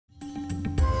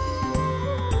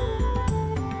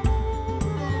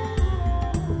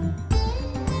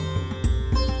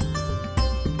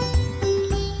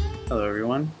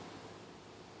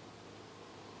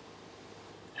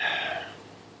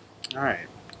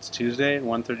It's Tuesday,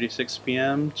 1:36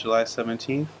 p.m., July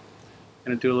 17th. I'm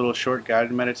going to do a little short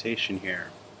guided meditation here.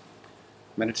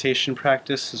 Meditation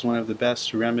practice is one of the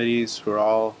best remedies for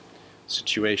all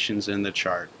situations in the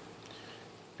chart,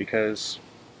 because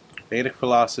Vedic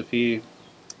philosophy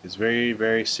is very,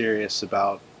 very serious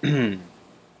about the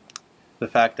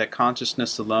fact that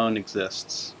consciousness alone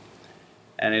exists,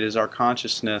 and it is our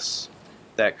consciousness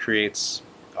that creates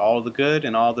all the good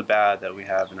and all the bad that we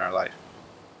have in our life.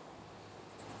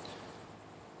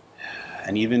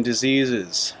 And even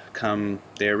diseases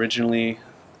they originally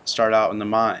start out in the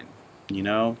mind,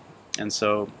 and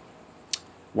so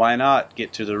why not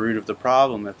get to the root of the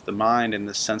problem? If the mind and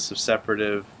the sense of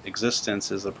separative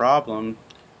existence is the problem,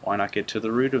 why not get to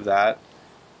the root of that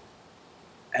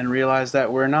and realize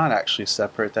that we're not actually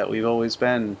separate, that we've always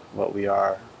been what we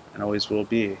are and always will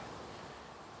be.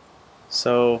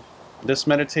 So this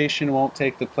meditation won't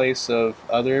take the place of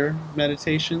other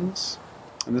meditations,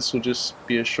 and this will just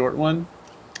be a short one,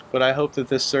 but I hope that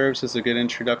this serves as a good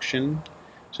introduction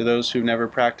to those who've never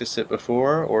practiced it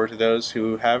before, or to those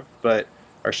who have but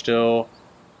are still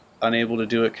unable to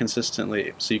do it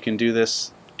consistently. So you can do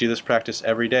this practice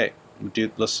every day.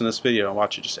 Listen to this video and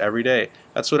watch it just every day.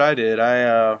 That's what I did.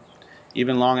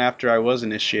 Even long after I was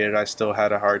initiated, I still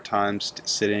had a hard time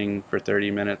sitting for 30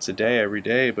 minutes a day every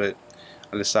day, but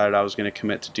I decided I was going to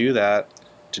commit to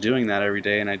doing that every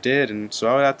day, and I did. And so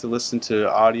I would have to listen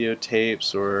to audio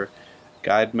tapes or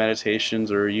guide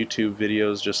meditations or YouTube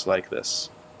videos just like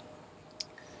this.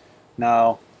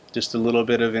 Now, just a little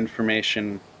bit of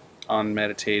information on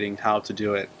meditating, how to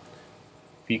do it.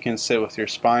 If you can sit with your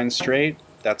spine straight,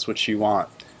 that's what you want.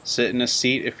 Sit in a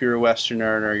seat if you're a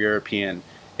Westerner or European.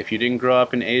 If you didn't grow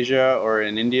up in Asia or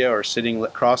in India or sitting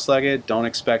cross-legged, don't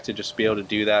expect to just be able to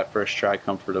do that. First try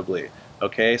comfortably.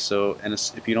 Okay, so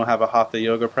if you don't have a Hatha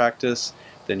yoga practice,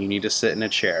 then you need to sit in a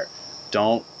chair.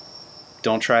 Don't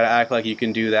try to act like you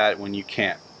can do that when you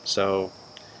can't. So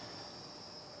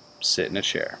sit in a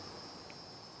chair.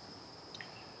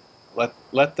 Let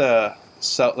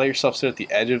yourself sit at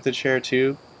the edge of the chair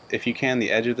too, if you can, the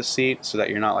edge of the seat, so that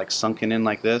you're not like sunken in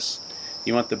like this.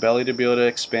 You want the belly to be able to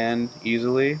expand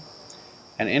easily,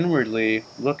 and inwardly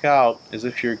look out as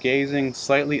if you're gazing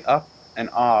slightly up and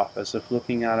off, as if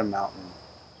looking at a mountain.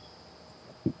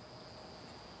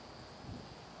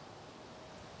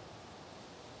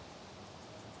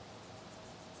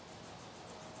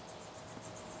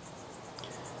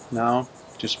 Now,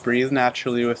 just breathe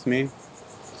naturally with me.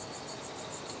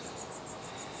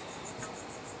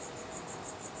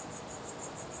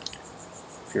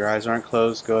 If your eyes aren't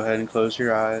closed, go ahead and close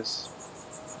your eyes.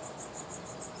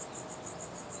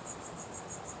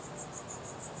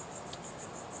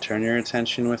 Turn your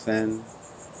attention within.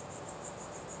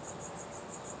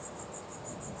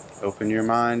 Open your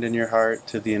mind and your heart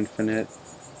to the infinite,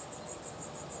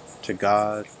 to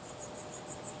God,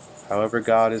 however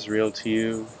God is real to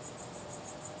you.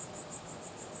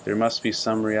 There must be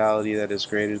some reality that is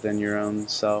greater than your own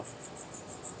self.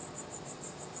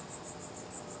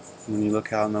 When you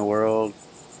look out in the world,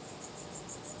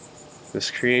 this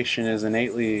creation is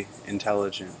innately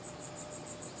intelligent.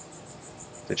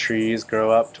 The trees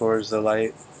grow up towards the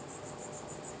light.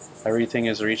 Everything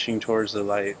is reaching towards the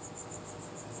light.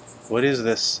 What is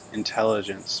this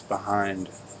intelligence behind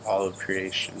all of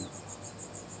creation?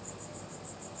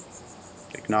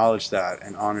 Acknowledge that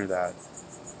and honor that.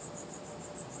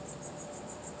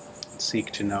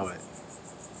 Seek to know it.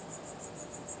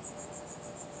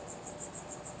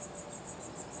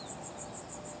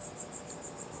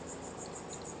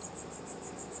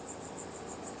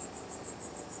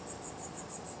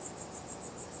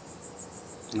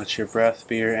 Let your breath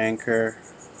be your anchor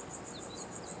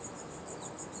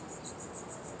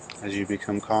as you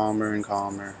become calmer and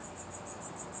calmer.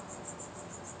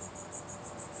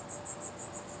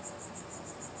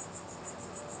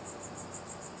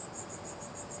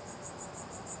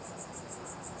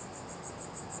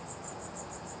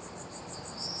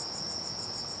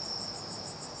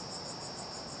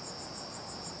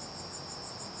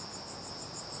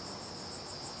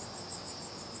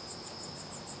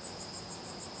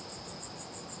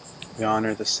 We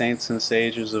honor the saints and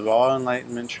sages of all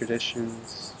enlightenment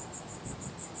traditions.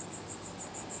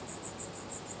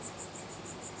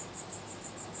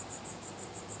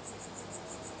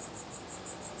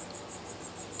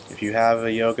 If you have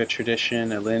a yoga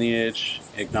tradition, a lineage,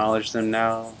 acknowledge them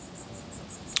now.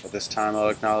 At this time I'll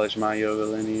acknowledge my yoga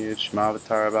lineage: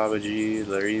 Mahavatar Babaji,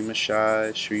 Larry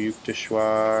Mashai, Sri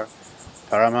Yukteswar,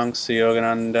 Paramahansa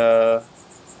Yogananda,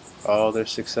 all their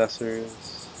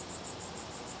successors.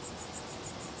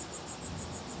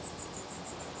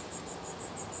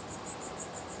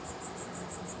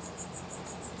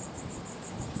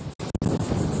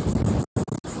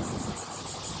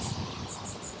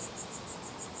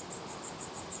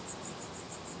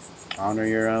 Honor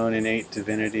your own innate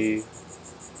divinity.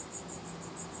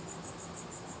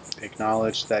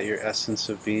 Acknowledge that your essence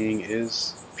of being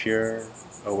is pure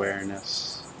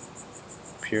awareness,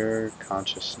 pure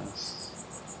consciousness,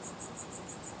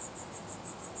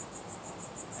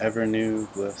 ever new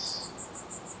bliss,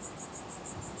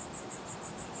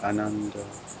 Ananda.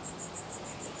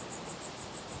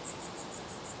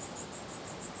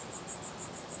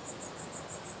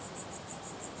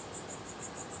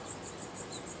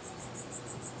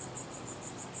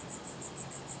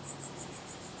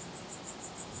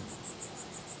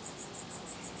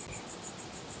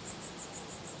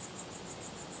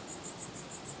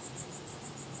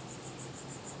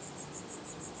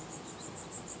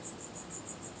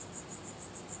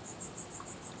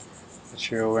 Let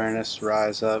your awareness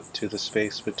rise up to the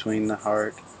space between the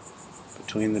heart,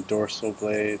 between the dorsal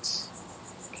blades.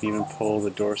 You can even pull the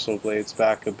dorsal blades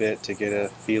back a bit to get a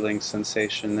feeling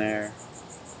sensation there.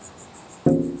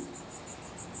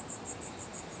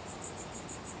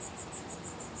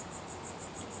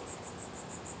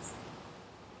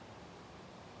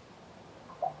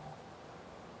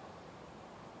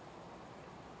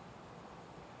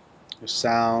 If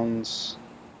sounds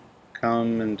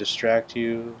come and distract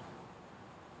you,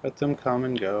 let them come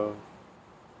and go.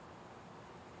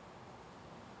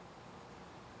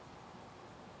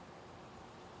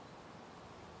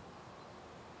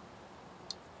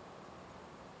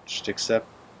 Just accept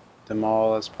them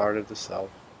all as part of the self.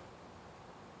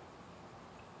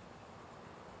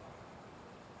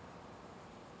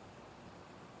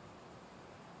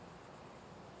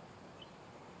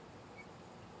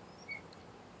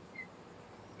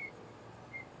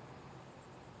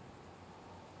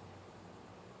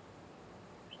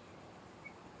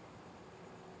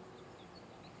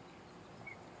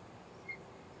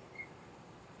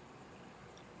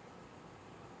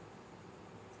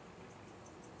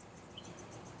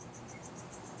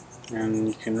 And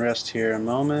you can rest here a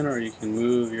moment, or you can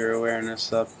move your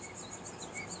awareness up.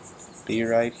 Be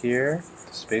right here,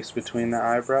 the space between the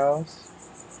eyebrows.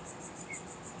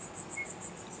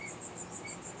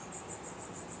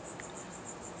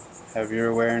 Have your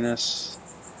awareness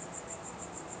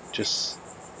just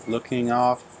looking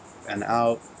off and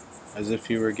out as if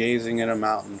you were gazing at a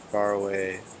mountain far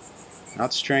away.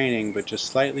 Not straining, but just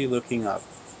slightly looking up.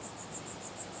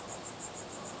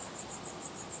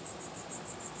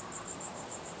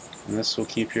 And this will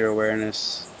keep your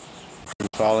awareness from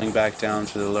falling back down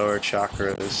to the lower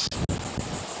chakras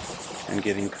and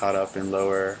getting caught up in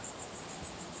lower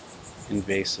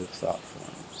invasive thought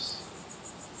forms.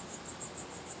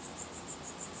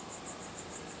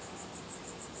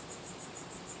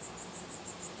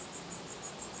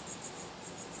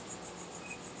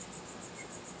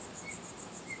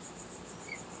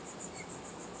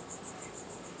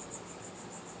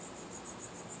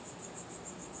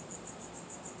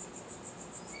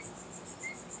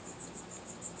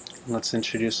 Let's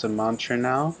introduce a mantra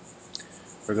now.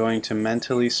 We're going to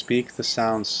mentally speak the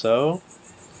sound so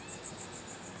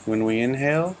when we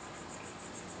inhale,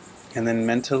 and then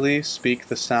mentally speak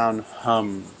the sound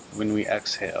hum when we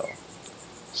exhale.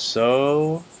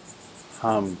 So,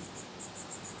 hum.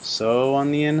 So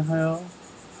on the inhale,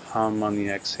 hum on the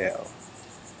exhale.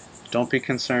 Don't be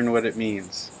concerned what it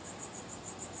means.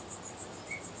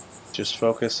 Just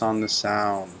focus on the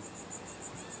sound.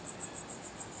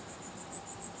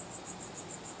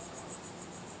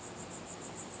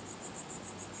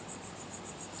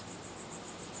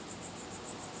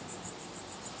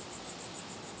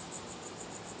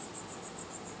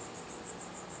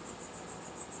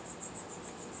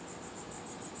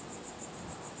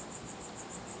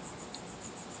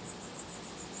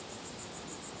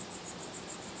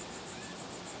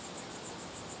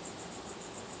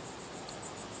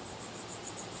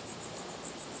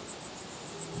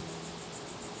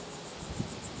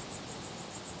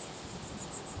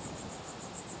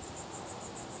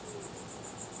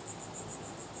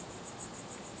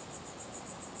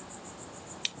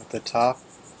 The top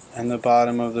and the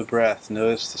bottom of the breath,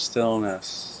 notice the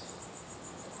stillness,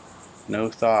 no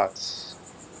thoughts,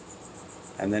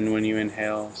 and then when you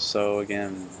inhale, so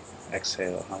again,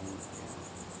 exhale, hum.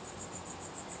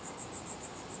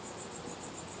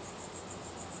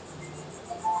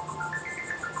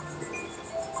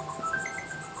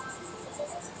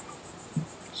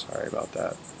 Sorry about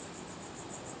that.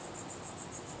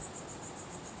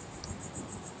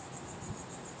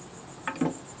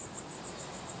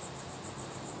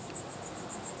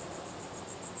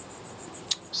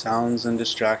 Sounds and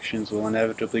distractions will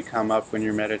inevitably come up when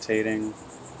you're meditating.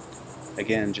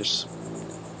 Again, just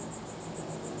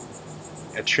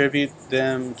attribute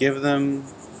them, give them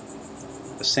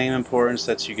the same importance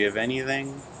that you give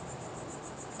anything.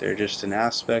 They're just an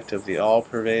aspect of the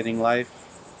all-pervading life,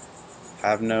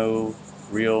 have no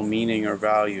real meaning or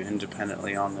value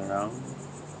independently on their own.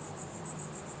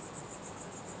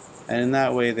 And in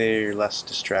that way they're less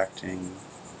distracting.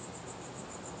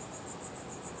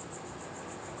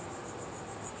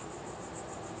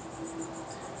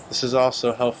 This is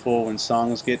also helpful when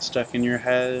songs get stuck in your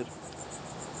head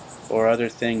or other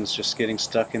things just getting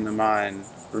stuck in the mind.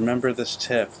 Remember this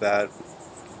tip that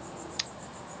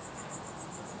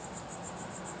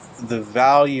the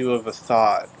value of a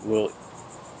thought will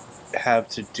have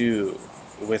to do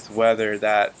with whether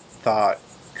that thought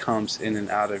comes in and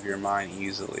out of your mind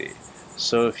easily.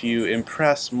 So if you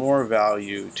impress more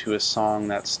value to a song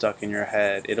that's stuck in your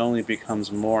head, it only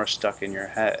becomes more stuck in your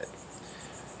head.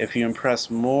 If you impress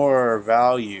more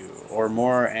value or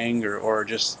more anger or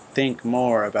just think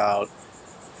more about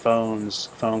phone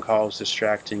calls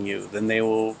distracting you, then they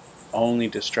will only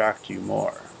distract you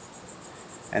more.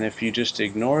 And if you just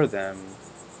ignore them,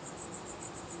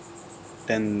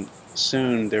 then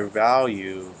soon their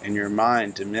value in your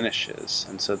mind diminishes,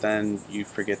 and so then you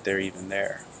forget they're even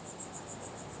there.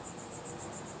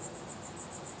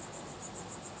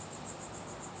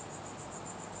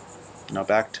 Now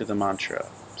back to the mantra.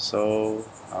 So,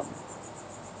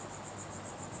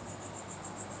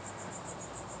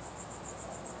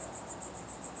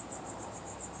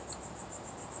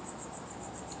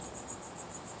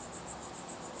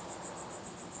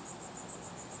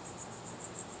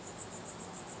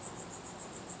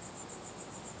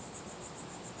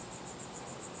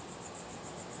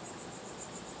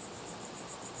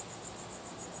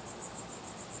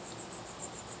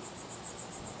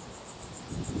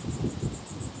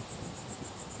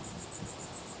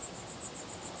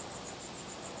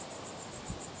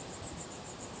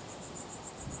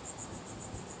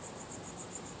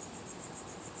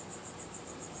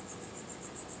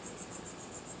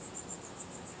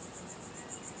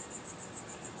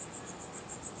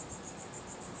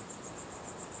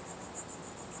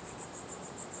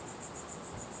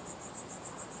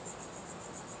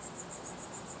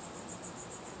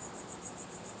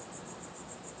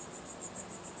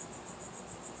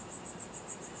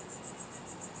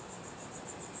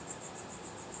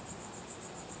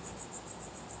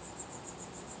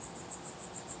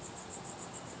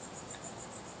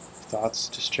 thoughts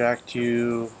distract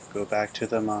you, go back to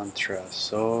the mantra.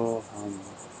 So hum,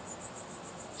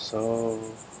 so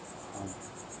hum.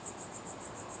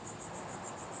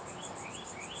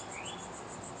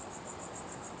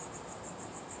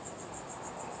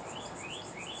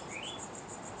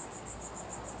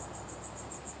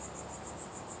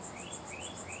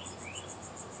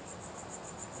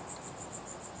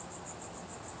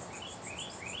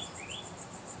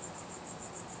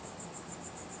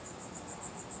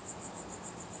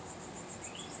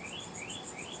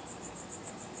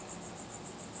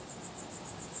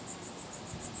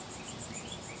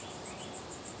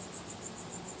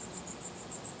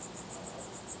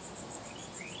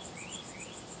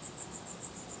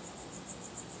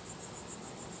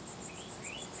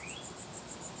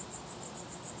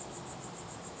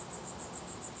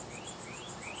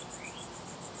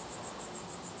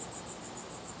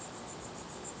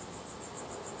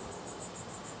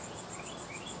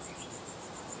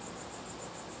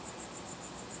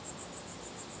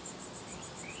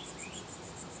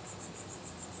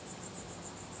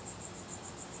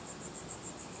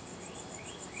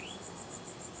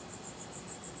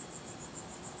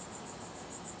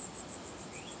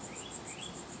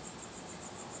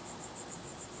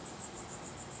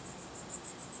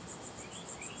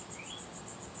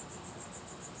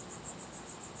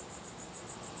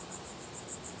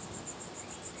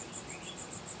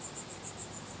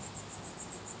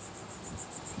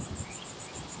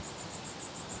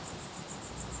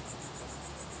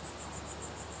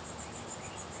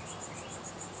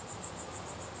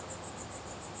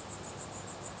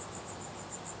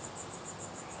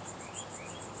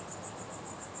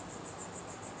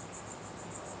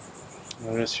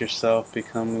 Notice yourself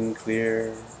becoming clearer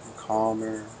and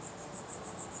calmer.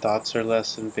 Thoughts are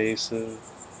less invasive.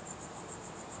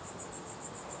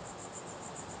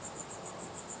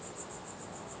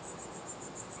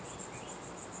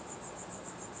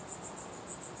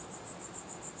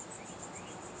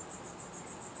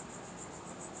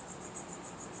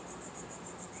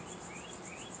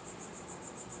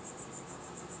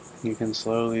 You can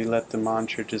slowly let the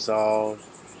mantra dissolve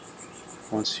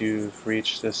once you've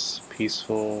reached this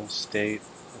peaceful state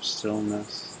of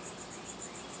stillness.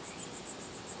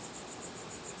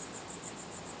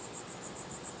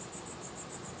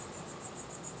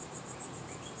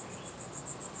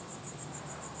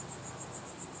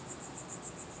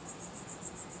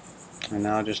 And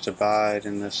now just abide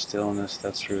in this stillness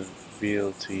that's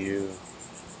revealed to you.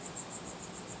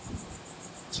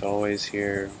 It's always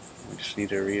here. We just need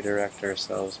to redirect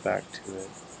ourselves back to it.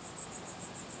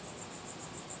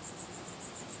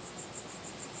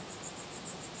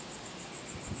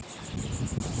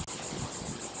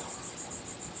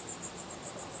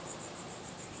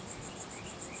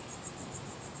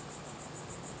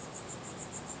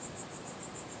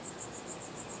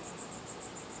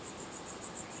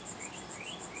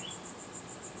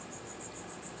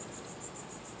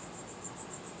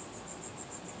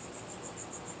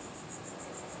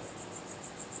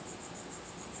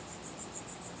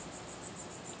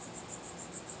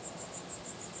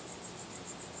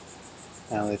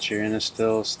 Now that you're in a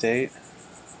still state,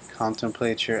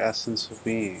 contemplate your essence of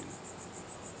being.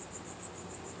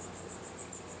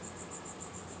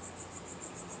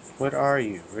 What are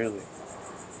you, really?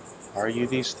 Are you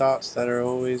these thoughts that are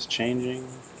always changing?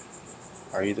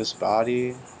 Are you this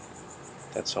body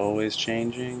that's always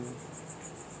changing?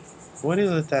 What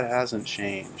is it that hasn't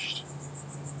changed?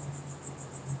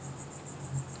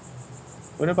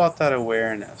 What about that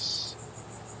awareness?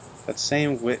 That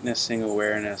same witnessing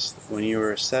awareness when you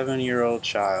were a 7-year-old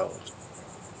child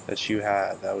that you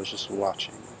had that was just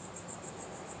watching.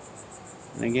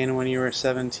 And again when you were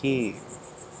 17,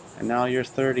 and now you're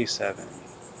 37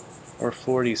 or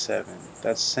 47.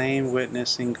 That same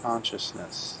witnessing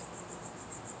consciousness.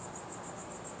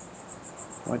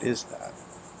 What is that?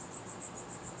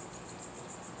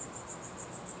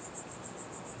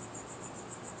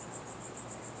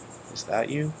 Is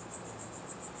that you?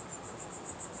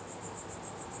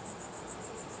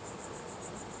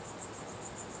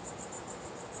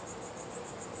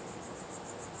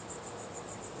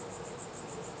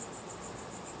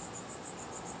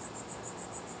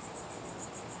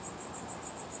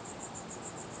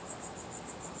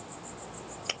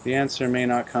 The answer may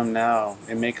not come now.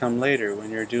 It may come later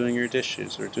when you're doing your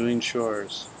dishes or doing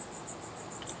chores.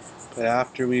 But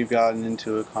after we've gotten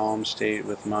into a calm state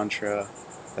with mantra,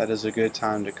 that is a good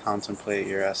time to contemplate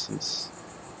your essence.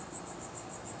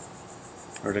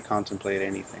 Or to contemplate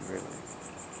anything, really.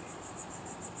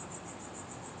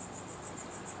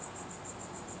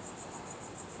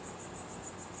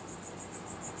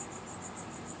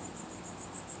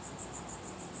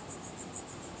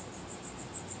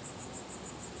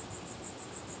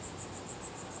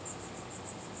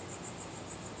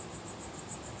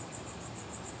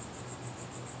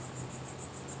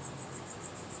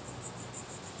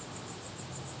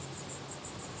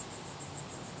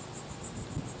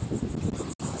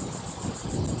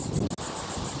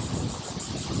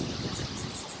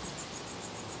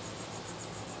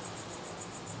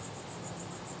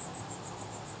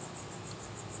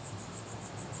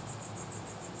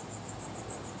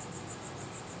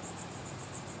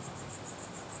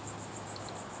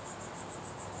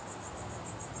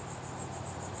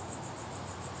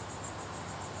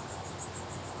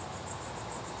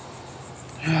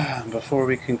 Before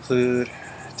we conclude,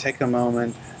 take a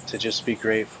moment to just be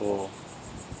grateful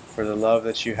for the love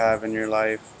that you have in your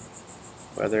life,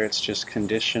 whether it's just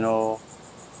conditional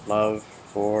love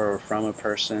for or from a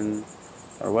person,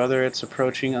 or whether it's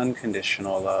approaching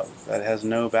unconditional love that has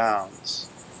no bounds.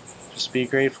 Just be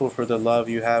grateful for the love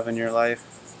you have in your life,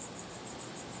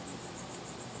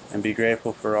 and be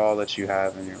grateful for all that you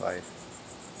have in your life.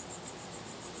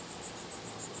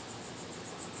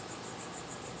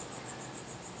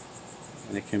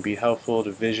 And it can be helpful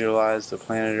to visualize the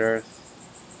planet Earth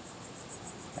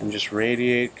and just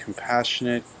radiate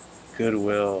compassionate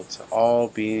goodwill to all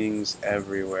beings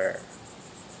everywhere.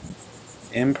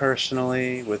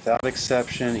 Impersonally, without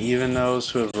exception, even those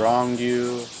who have wronged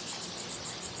you,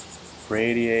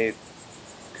 radiate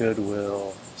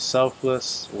goodwill,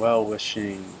 selfless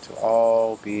well-wishing to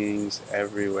all beings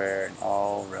everywhere in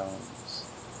all realms.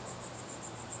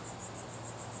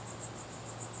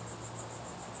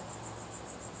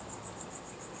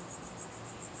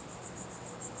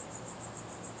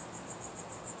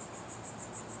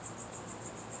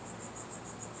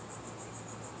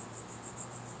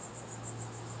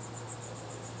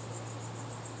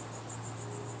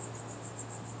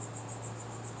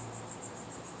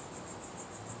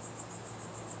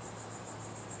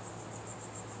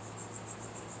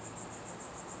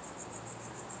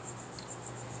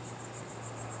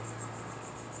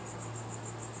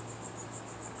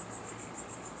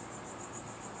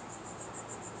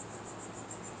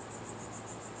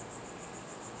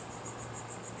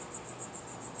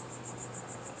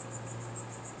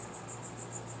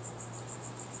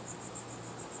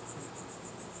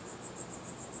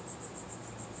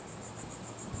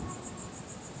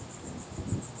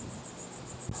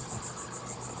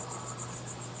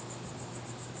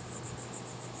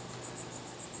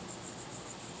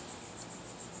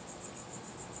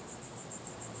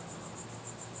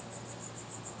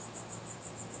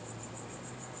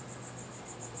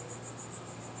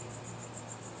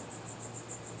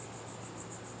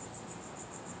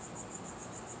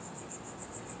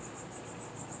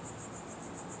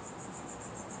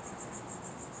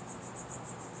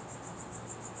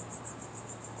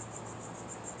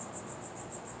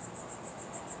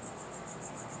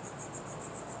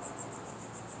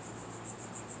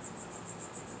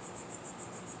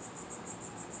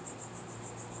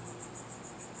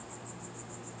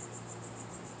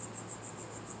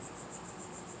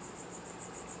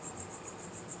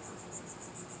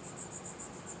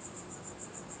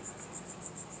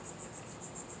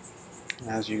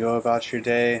 As you go about your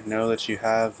day, know that you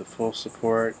have the full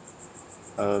support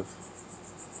of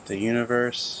the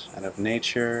universe and of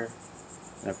nature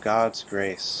and of God's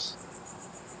grace.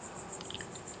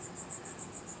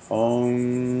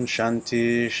 Om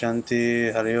Shanti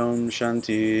Shanti Hari Om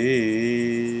Shanti.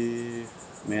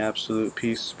 May absolute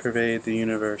peace pervade the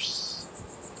universe.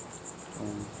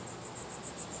 Om.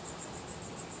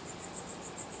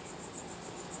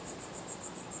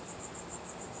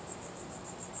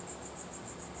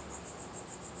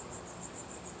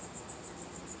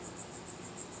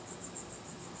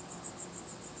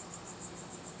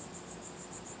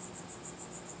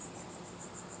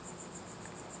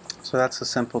 So that's a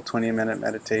simple 20-minute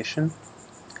meditation.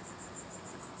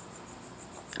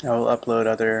 I will upload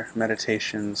other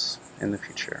meditations in the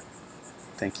future.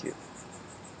 Thank you.